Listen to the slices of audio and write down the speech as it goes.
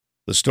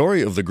The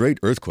story of the great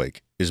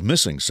earthquake is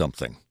missing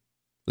something.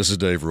 This is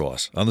Dave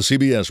Ross on the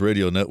CBS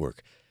Radio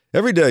Network.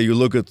 Every day you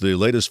look at the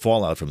latest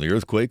fallout from the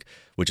earthquake,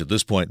 which at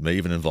this point may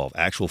even involve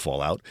actual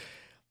fallout,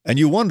 and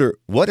you wonder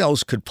what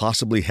else could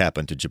possibly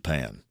happen to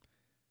Japan.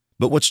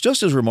 But what's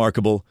just as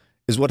remarkable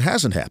is what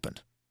hasn't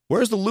happened.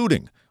 Where's the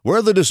looting? Where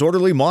are the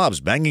disorderly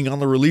mobs banging on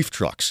the relief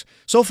trucks?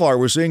 So far,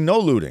 we're seeing no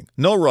looting,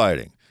 no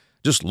rioting,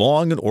 just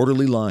long and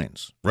orderly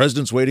lines.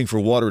 Residents waiting for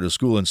water to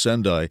school in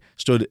Sendai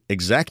stood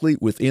exactly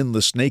within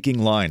the snaking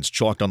lines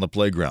chalked on the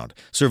playground.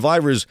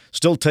 Survivors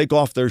still take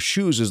off their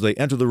shoes as they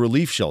enter the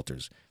relief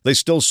shelters. They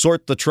still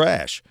sort the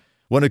trash.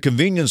 When a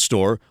convenience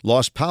store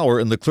lost power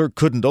and the clerk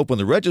couldn't open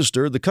the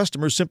register, the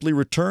customers simply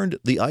returned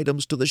the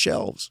items to the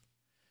shelves.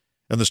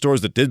 And the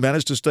stores that did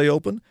manage to stay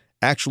open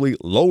actually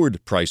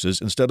lowered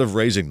prices instead of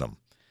raising them.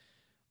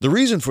 The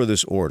reason for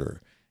this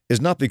order is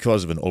not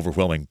because of an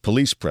overwhelming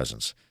police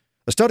presence.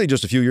 A study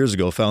just a few years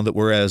ago found that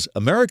whereas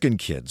American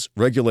kids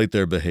regulate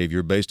their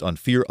behavior based on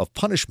fear of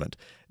punishment,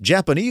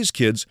 Japanese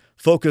kids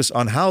focus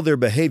on how their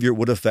behavior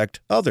would affect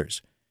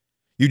others.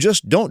 You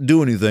just don't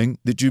do anything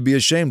that you'd be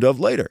ashamed of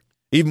later,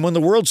 even when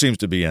the world seems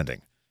to be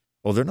ending.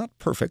 Oh, they're not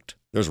perfect.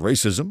 There's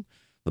racism.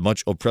 The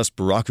much oppressed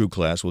Baraku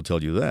class will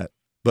tell you that.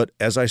 But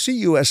as I see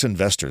U.S.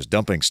 investors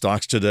dumping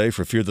stocks today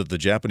for fear that the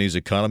Japanese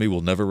economy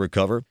will never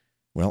recover,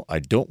 well, I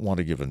don't want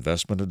to give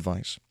investment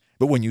advice.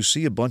 But when you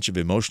see a bunch of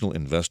emotional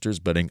investors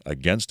betting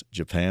against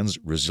Japan's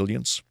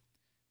resilience,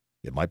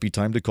 it might be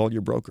time to call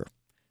your broker.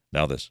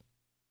 Now this.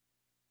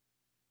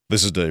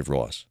 This is Dave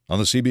Ross on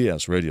the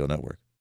CBS Radio Network.